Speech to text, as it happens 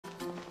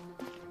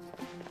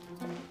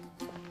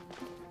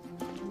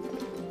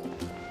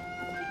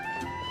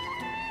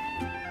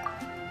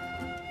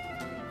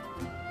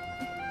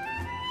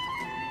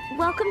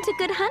Welcome to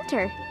Good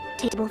Hunter.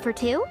 Table for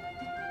two?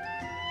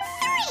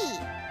 3!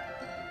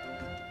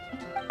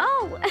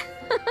 Oh,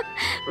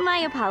 my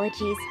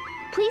apologies.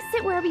 Please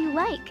sit wherever you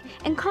like,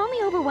 and call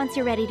me over once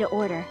you're ready to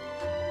order.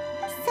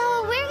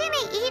 So we're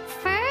gonna eat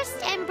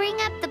first and bring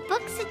up the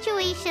book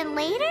situation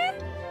later?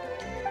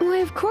 Why,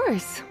 of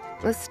course.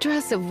 The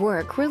stress of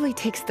work really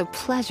takes the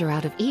pleasure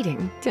out of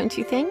eating, don't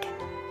you think?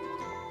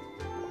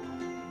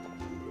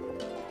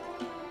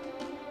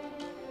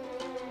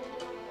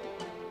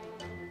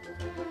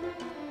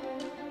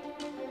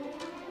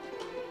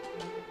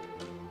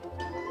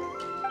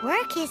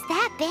 Work is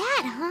that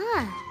bad,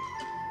 huh?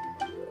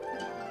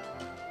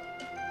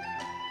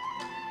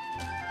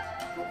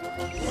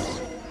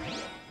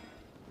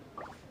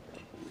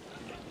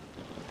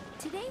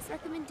 Today's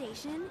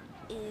recommendation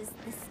is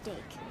the steak.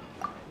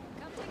 Come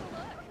take a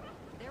look.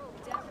 There will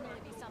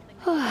definitely be something.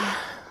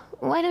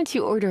 Why don't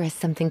you order us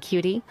something,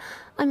 cutie?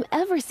 I'm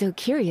ever so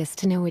curious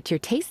to know what your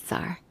tastes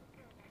are.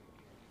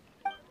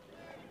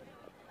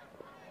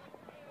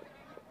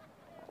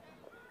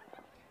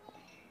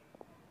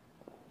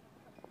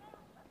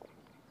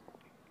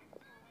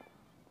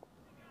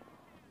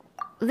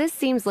 This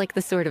seems like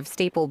the sort of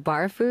staple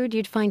bar food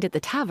you'd find at the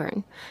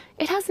tavern.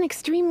 It has an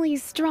extremely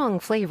strong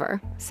flavor,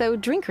 so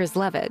drinkers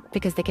love it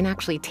because they can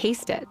actually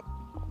taste it.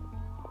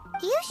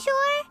 You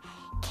sure?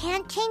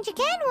 Can't change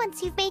again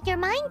once you've made your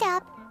mind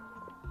up.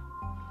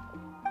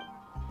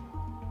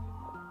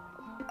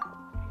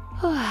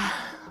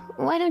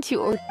 Why don't you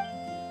order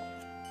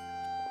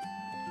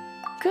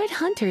Good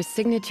Hunter's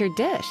signature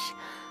dish?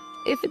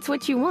 If it's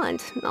what you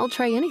want, I'll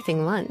try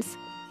anything once.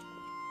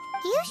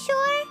 You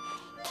sure?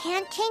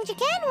 Can't change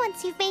again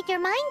once you've made your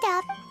mind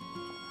up.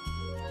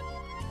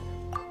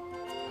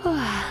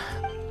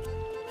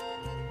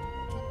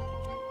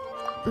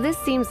 This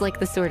seems like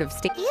the sort of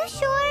steak. You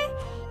sure?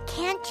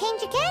 Can't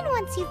change again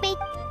once you've made...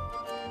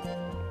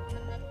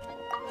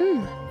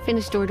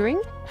 Finished ordering?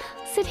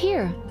 Sit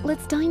here,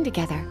 let's dine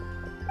together.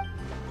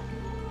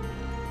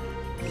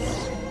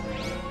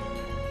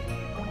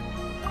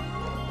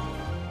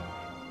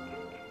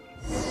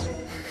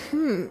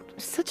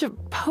 Such a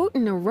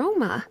potent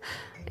aroma.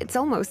 It's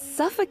almost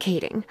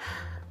suffocating.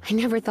 I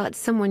never thought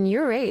someone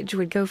your age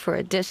would go for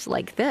a dish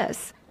like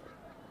this.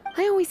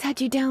 I always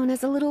had you down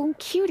as a little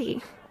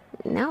cutie.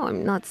 Now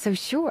I'm not so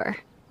sure.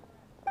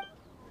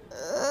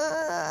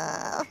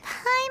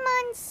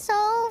 Paimon's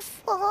so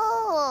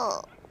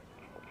full.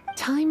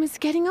 Time is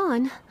getting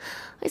on.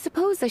 I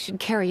suppose I should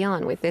carry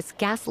on with this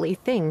ghastly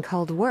thing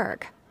called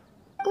work.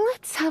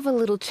 Let's have a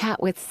little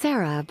chat with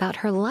Sarah about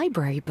her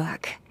library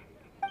book.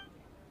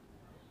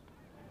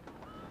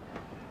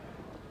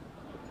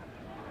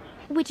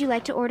 Would you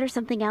like to order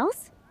something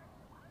else?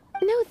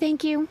 No,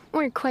 thank you.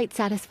 We're quite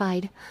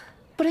satisfied.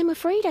 But I'm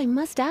afraid I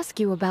must ask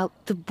you about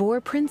the boar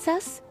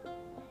princess.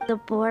 The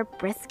boar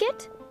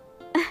brisket?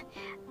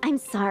 I'm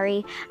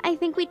sorry. I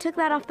think we took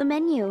that off the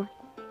menu.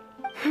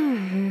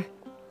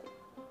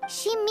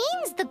 She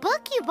means the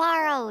book you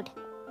borrowed.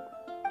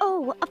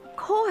 Oh, of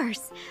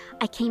course.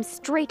 I came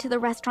straight to the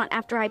restaurant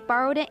after I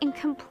borrowed it and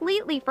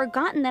completely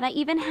forgotten that I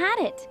even had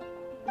it.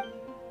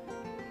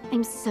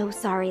 I'm so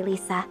sorry,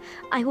 Lisa.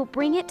 I will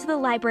bring it to the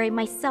library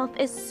myself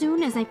as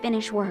soon as I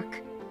finish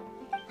work.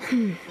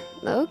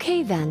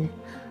 Okay then.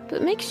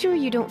 But make sure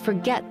you don't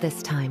forget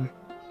this time.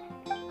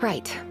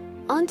 Right.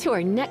 On to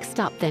our next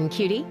stop then,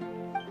 cutie.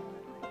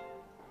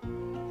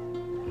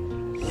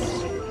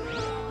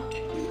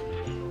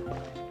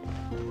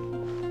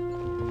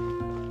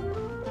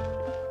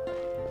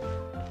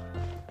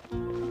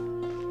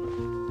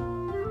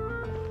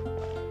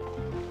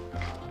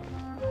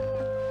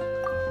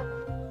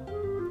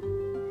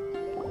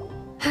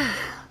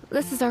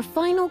 This is our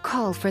final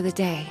call for the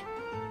day.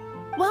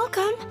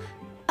 Welcome.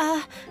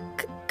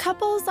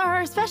 Couples are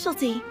our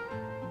specialty.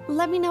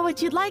 Let me know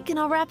what you'd like and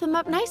I'll wrap them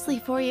up nicely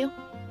for you.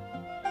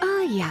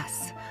 Ah,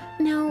 yes.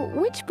 Now,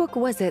 which book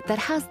was it that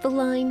has the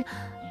line,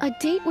 "A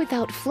date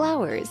without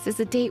flowers is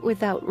a date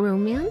without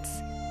romance"?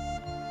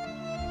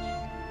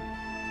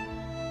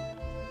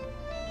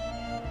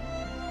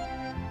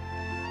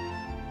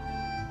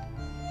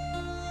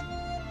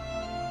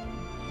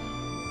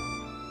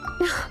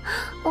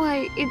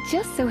 Why, it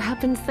just so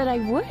happens that I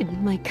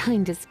would, my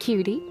kindest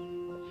cutie.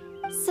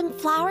 Some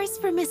flowers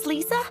for Miss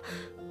Lisa?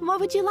 What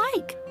would you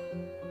like?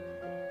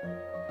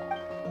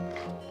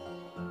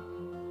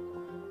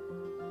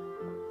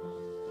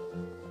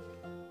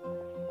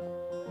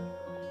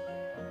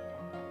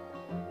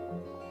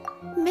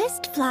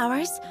 Mist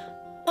flowers?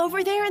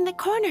 Over there in the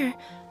corner.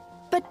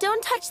 But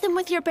don't touch them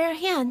with your bare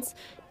hands.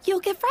 You'll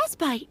get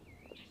frostbite.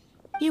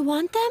 You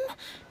want them?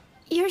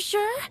 You're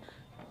sure?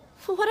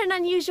 What an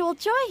unusual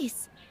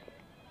choice.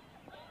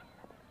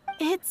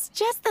 It's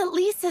just that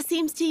Lisa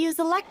seems to use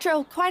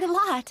Electro quite a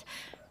lot.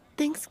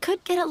 Things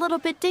could get a little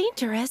bit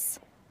dangerous.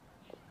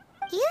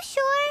 You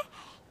sure?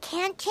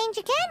 Can't change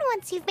again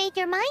once you've made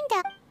your mind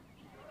up.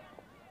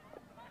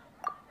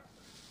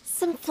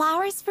 Some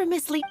flowers for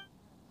Miss Lee.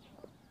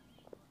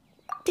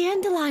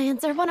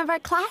 Dandelions are one of our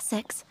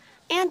classics,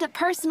 and a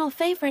personal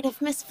favorite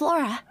of Miss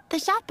Flora, the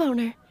shop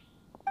owner.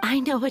 I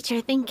know what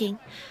you're thinking.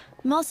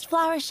 Most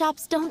flower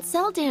shops don't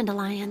sell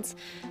dandelions.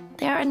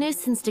 They're a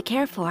nuisance to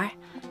care for.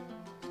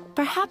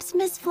 Perhaps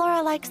Miss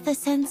Flora likes the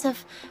sense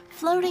of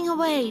floating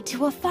away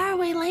to a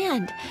faraway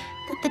land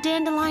that the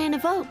dandelion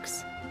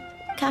evokes.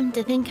 Come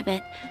to think of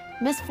it,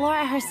 Miss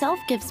Flora herself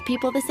gives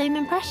people the same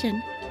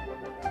impression.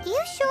 You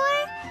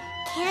sure?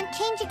 Can't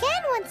change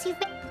again once you've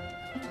been...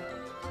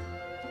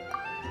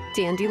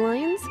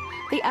 Dandelions?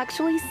 They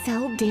actually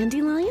sell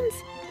dandelions?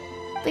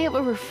 They have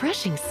a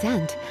refreshing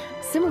scent,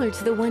 similar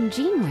to the one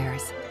Jean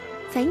wears.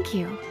 Thank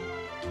you.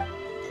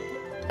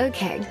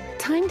 Okay,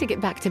 time to get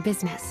back to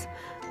business.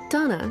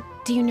 Donna,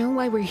 do you know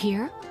why we're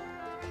here?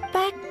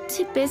 Back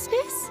to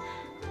business?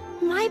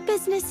 My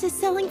business is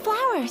selling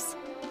flowers.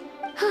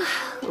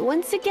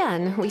 Once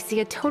again, we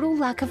see a total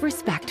lack of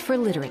respect for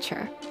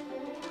literature.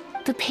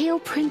 The Pale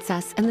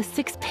Princess and the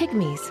Six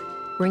Pygmies.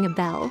 Ring a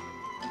bell?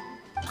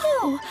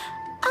 Oh,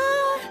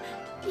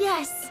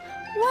 yes.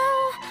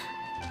 Well,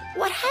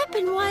 what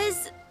happened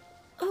was...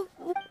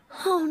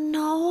 Oh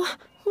no,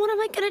 what am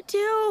I gonna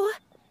do?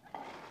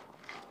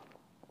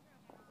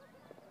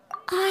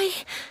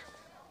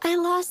 I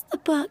lost the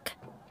book.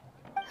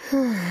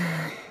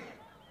 A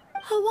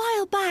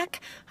while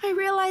back, I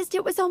realized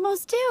it was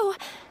almost due,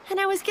 and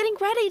I was getting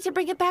ready to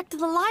bring it back to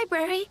the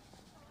library.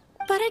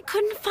 But I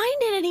couldn't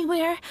find it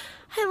anywhere.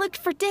 I looked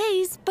for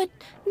days, but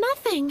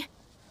nothing.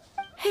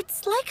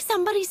 It's like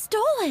somebody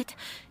stole it.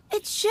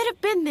 It should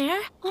have been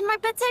there, on my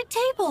bedside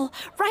table,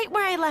 right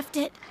where I left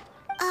it.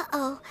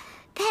 Uh-oh.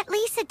 That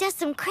Lisa does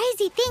some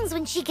crazy things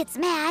when she gets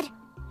mad.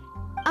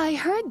 I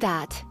heard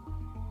that.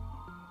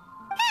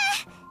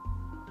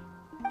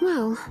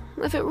 Well,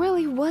 if it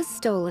really was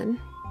stolen,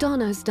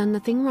 Donna's done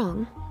nothing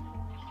wrong.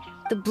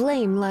 The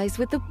blame lies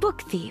with the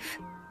book thief.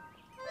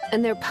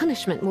 And their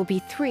punishment will be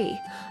 3,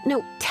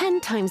 no,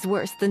 10 times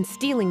worse than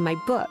stealing my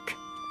book.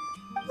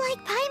 Like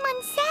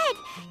Paimon said,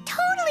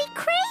 totally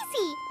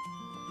crazy.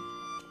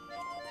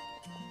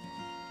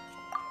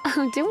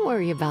 Oh, don't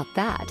worry about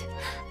that.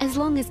 As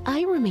long as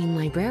I remain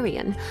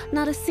librarian,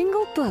 not a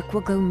single book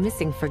will go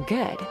missing for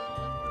good.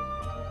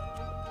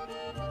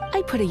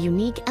 I put a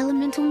unique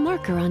elemental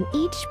marker on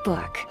each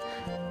book.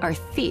 Our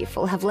thief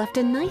will have left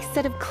a nice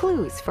set of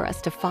clues for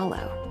us to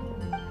follow.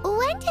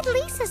 When did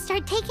Lisa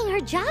start taking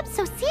her job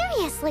so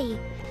seriously?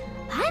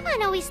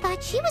 Paimon always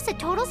thought she was a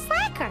total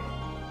slacker.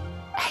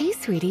 Hey,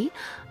 sweetie.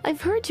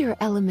 I've heard your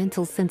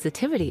elemental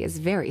sensitivity is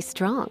very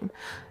strong.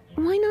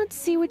 Why not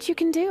see what you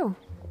can do?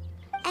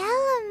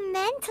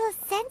 Elemental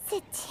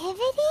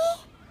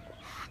sensitivity?